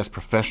possessed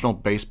professional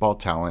baseball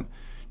talent,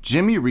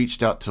 Jimmy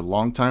reached out to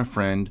longtime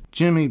friend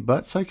Jimmy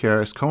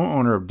Butsicaris,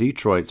 co-owner of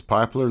Detroit's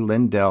popular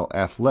Lindell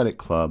Athletic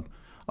Club,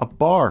 a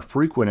bar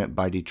frequented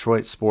by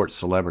Detroit sports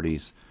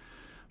celebrities.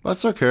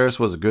 Butsicaris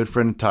was a good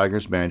friend of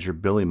Tigers manager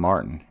Billy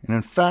Martin, and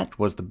in fact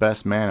was the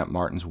best man at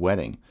Martin's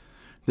wedding.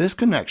 This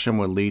connection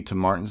would lead to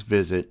Martin's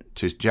visit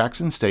to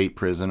Jackson State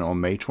Prison on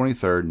May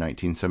 23,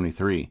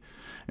 1973,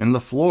 and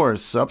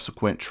Leflore's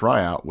subsequent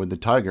tryout with the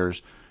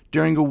Tigers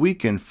during a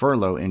weekend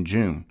furlough in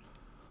June.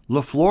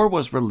 Leflore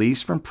was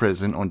released from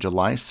prison on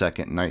July 2,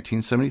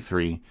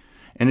 1973,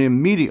 and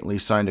immediately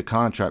signed a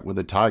contract with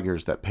the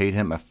Tigers that paid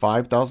him a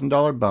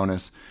 $5,000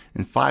 bonus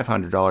and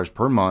 $500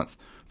 per month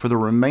for the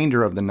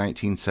remainder of the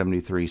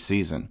 1973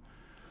 season.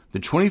 The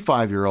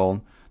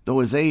 25-year-old, though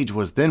his age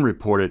was then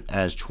reported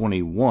as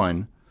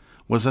 21,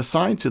 was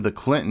assigned to the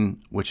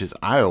Clinton, which is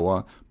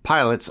Iowa,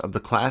 Pilots of the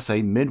Class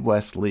A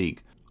Midwest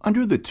League.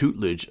 Under the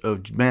tutelage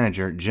of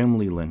manager Jim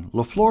Leland,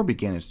 Leflore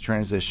began his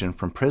transition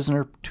from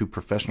prisoner to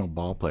professional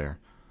ball player.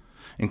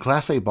 In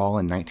Class A ball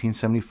in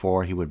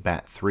 1974, he would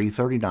bat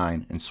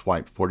 .339 and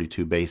swipe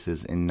 42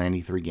 bases in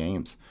 93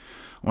 games.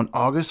 On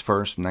August 1,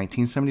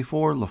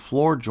 1974,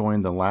 Leflore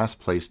joined the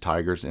last-place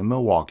Tigers in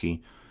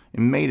Milwaukee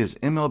and made his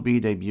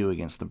MLB debut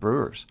against the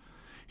Brewers.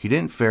 He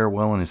didn't fare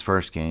well in his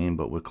first game,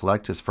 but would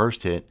collect his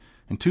first hit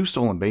and 2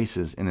 stolen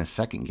bases in his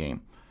second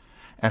game.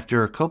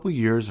 After a couple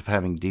years of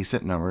having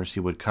decent numbers, he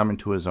would come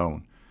into his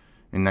own.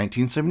 In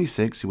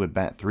 1976, he would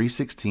bat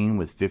 .316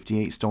 with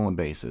 58 stolen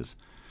bases.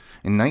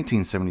 In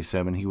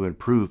 1977, he would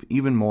improve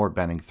even more,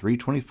 batting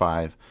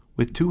 .325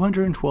 with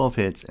 212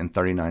 hits and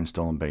 39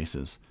 stolen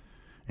bases.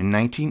 In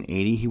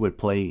 1980, he would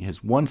play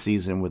his one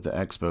season with the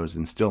Expos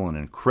and still an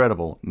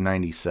incredible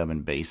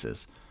 97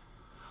 bases.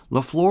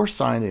 Leflore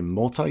signed a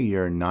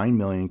multi-year $9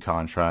 million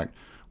contract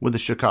with the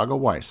Chicago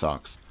White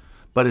Sox,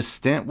 but his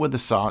stint with the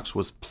Sox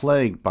was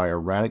plagued by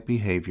erratic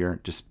behavior,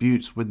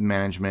 disputes with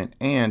management,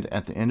 and,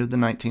 at the end of the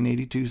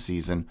 1982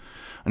 season,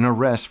 an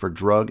arrest for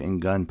drug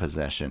and gun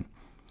possession.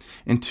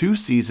 In 2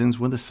 seasons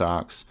with the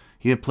Sox,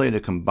 he had played a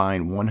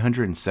combined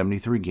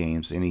 173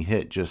 games and he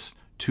hit just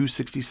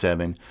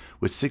 .267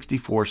 with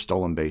 64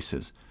 stolen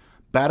bases.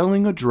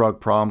 Battling a drug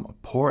problem, a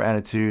poor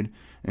attitude,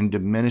 and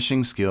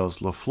diminishing skills,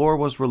 Leflore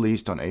was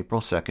released on April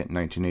 2,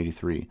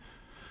 1983.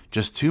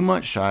 Just 2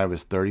 months shy of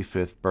his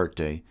 35th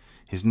birthday,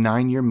 his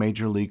 9-year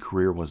major league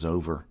career was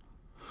over.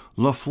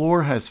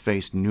 Leflore has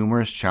faced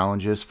numerous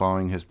challenges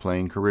following his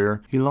playing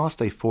career. He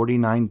lost a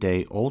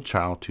 49-day-old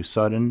child to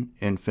sudden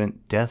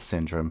infant death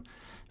syndrome,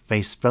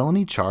 faced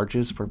felony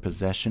charges for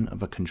possession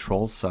of a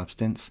controlled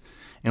substance,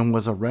 and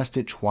was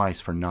arrested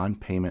twice for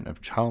non-payment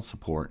of child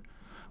support,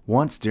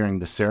 once during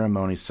the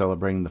ceremony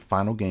celebrating the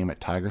final game at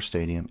Tiger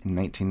Stadium in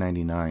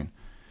 1999.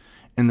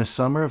 In the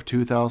summer of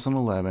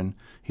 2011,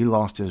 he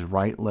lost his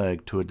right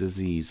leg to a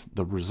disease,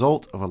 the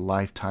result of a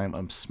lifetime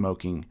of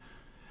smoking.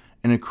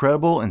 An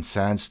incredible and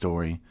sad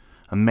story,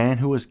 a man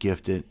who was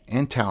gifted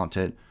and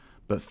talented,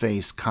 but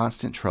faced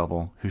constant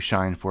trouble, who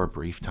shined for a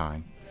brief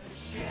time.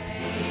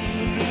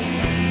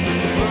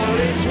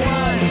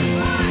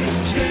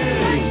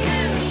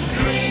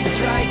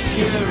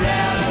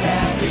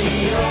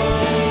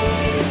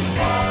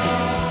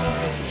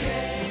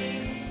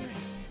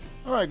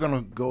 All right, going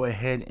to go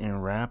ahead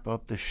and wrap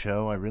up the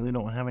show. I really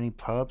don't have any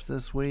pubs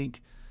this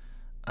week.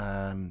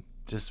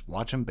 Just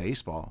watching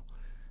baseball.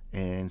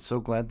 And so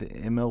glad the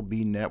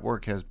MLB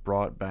Network has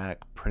brought back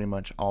pretty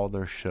much all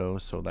their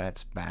shows, so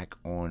that's back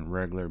on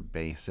regular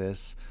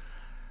basis.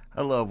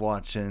 I love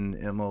watching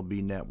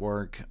MLB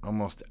Network,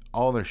 almost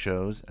all their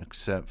shows,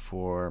 except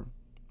for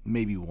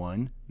maybe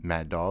one,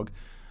 Mad Dog.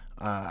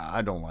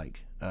 I don't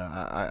like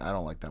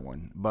that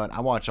one, but I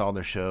watch all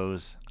their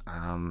shows.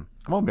 I'm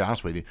gonna be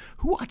honest with you.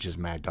 Who watches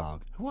Mad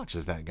Dog? Who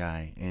watches that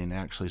guy and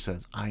actually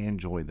says, I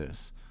enjoy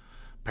this?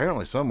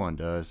 Apparently someone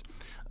does.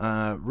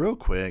 Real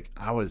quick,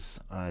 I was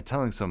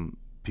telling some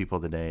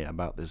people today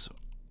about this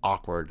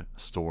awkward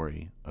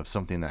story of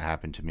something that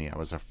happened to me. I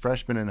was a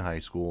freshman in high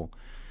school,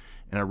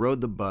 and I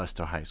rode the bus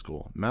to high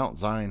school, Mount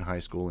Zion High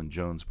School in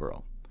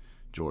Jonesboro,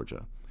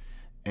 Georgia.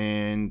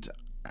 And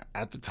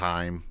at the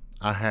time,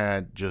 I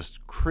had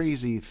just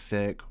crazy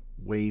thick,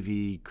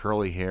 wavy,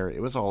 curly hair.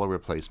 It was all over the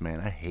place, man.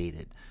 I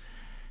hated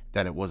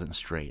that it wasn't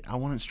straight. I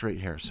wanted straight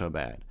hair so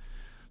bad.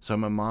 So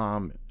my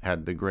mom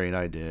had the great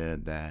idea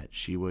that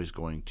she was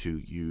going to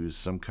use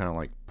some kind of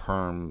like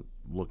perm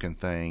looking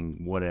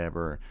thing,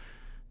 whatever,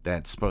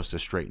 that's supposed to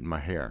straighten my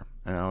hair.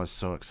 And I was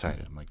so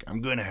excited. I'm like,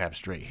 I'm going to have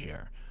straight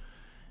hair.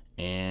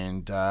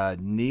 And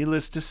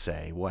needless to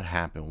say, what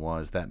happened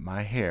was that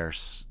my hair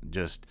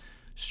just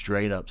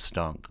straight up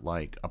stunk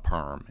like a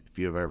perm, if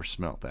you've ever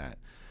smelt that.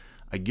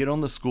 I get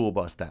on the school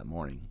bus that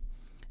morning,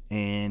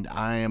 and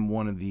I am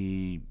one of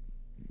the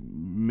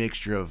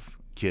mixture of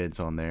kids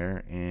on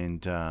there,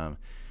 and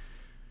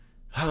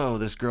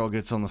this girl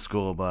gets on the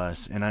school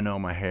bus, and I know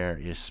my hair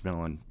is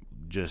smelling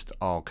just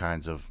all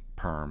kinds of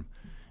perm.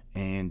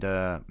 And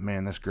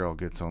man, this girl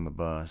gets on the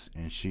bus,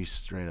 and she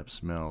straight up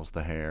smells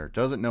the hair.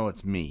 Doesn't know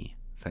it's me,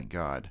 thank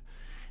God.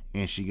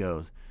 And she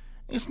goes,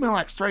 "It smells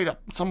like straight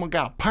up someone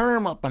got a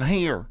perm up in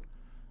here."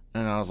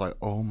 And I was like,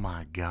 oh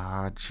my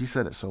God. She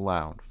said it so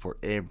loud for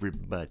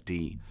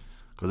everybody,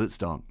 because it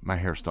stunk. My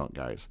hair stunk,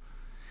 guys.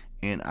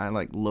 And I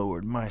like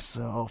lowered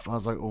myself. I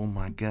was like, oh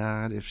my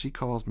God, if she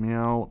calls me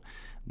out,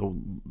 the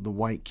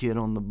white kid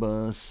on the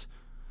bus,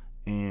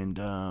 and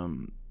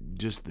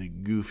just the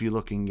goofy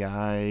looking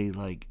guy,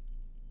 like,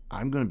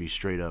 I'm going to be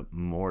straight up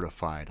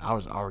mortified. I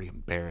was already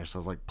embarrassed. I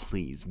was like,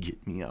 please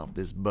get me off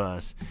this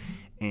bus.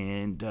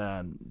 And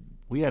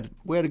we had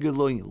a good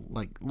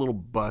little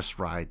bus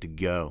ride to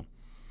go.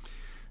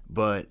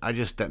 But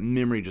that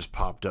memory just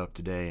popped up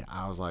today.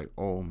 I was like,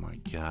 oh my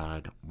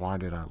God, why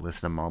did I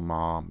listen to my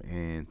mom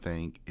and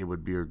think it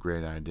would be a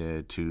great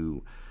idea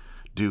to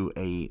do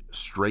a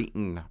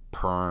straighten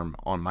perm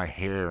on my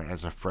hair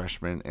as a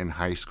freshman in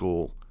high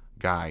school?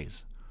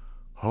 Guys,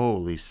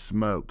 holy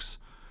smokes.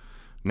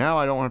 Now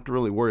I don't have to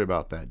really worry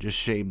about that. Just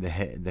shave the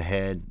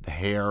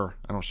hair.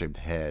 I don't shave the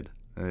head,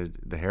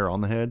 the hair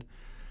on the head.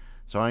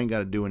 So I ain't got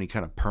to do any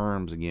kind of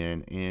perms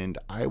again, and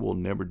I will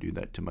never do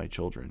that to my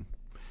children.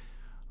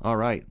 All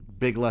right,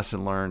 big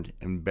lesson learned,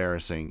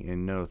 embarrassing,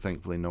 and no,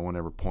 thankfully no one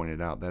ever pointed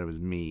out that it was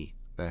me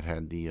that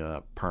had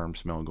the perm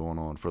smell going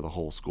on for the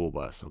whole school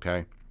bus,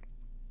 okay?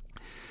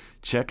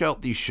 Check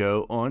out the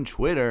show on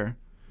Twitter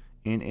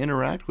and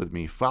interact with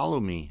me. Follow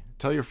me.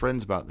 Tell your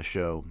friends about the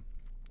show.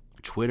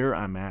 Twitter,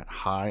 I'm at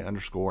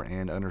 _and_inside,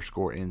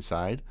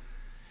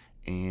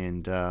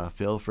 and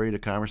feel free to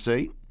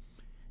conversate,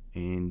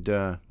 and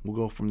we'll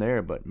go from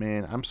there. But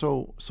man, I'm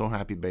so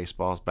happy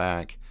baseball's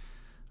back.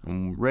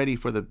 I'm ready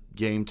for the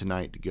game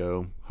tonight to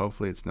go.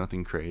 Hopefully it's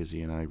nothing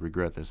crazy and I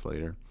regret this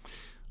later.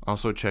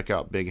 Also check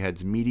out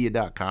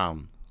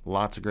bigheadsmedia.com.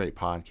 Lots of great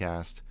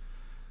podcasts.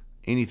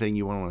 Anything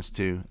you want to listen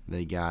to,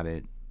 they got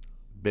it.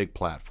 Big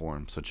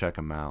platform, so check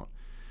them out.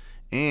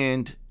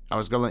 And I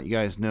was going to let you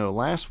guys know,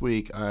 last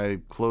week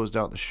I closed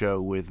out the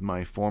show with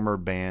my former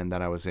band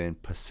that I was in,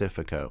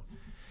 Pacifico.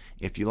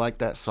 If you like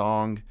that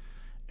song,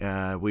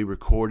 we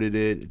recorded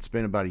it. It's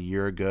been about a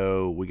year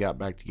ago. We got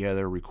back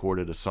together,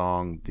 recorded a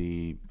song,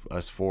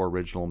 us 4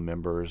 original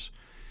members,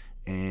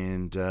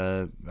 and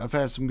I've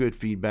had some good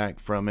feedback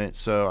from it.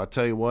 So I'll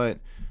tell you what,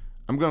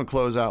 I'm going to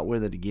close out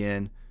with it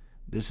again.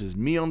 This is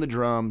me on the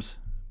drums.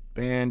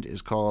 Band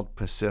is called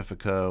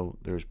Pacifico.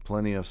 There's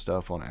plenty of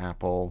stuff on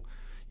Apple.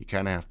 You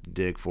kind of have to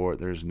dig for it.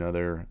 There's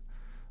another,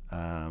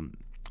 I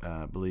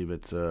believe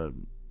it's a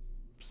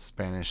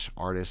Spanish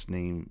artist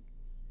named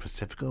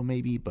Pacifico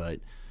maybe, but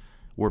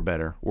we're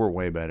better. We're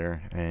way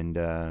better. And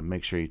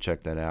make sure you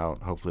check that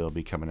out. Hopefully it'll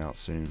be coming out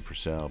soon for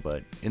sale.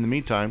 But in the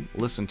meantime,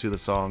 listen to the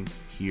song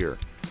here.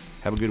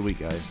 Have a good week,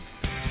 guys.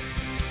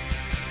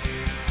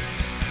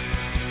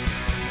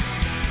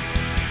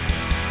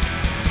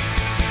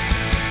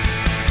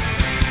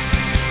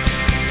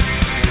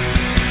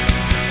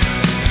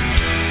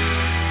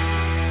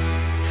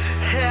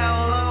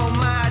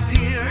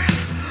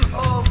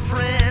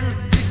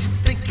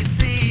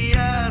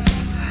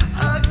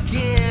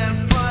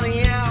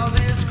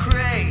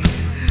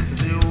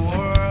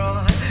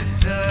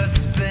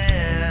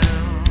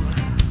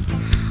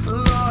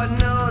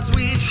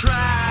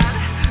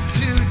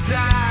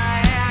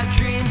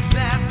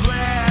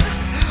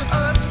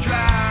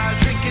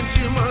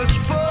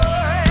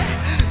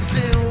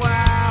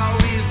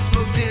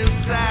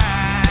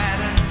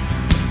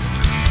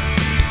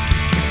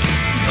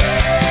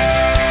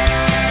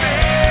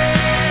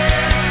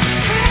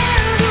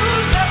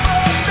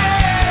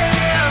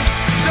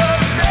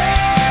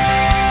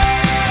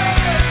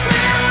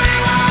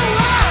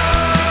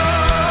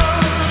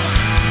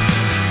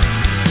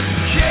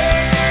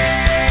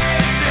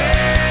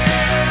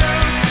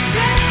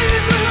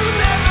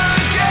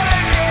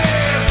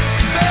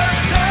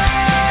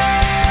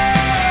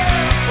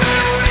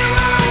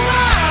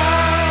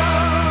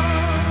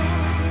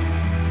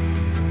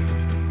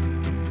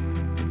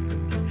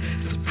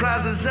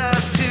 Surprises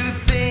us to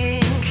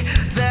think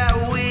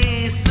that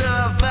we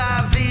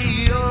survived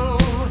the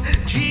old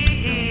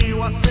GE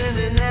while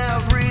sending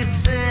every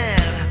cent.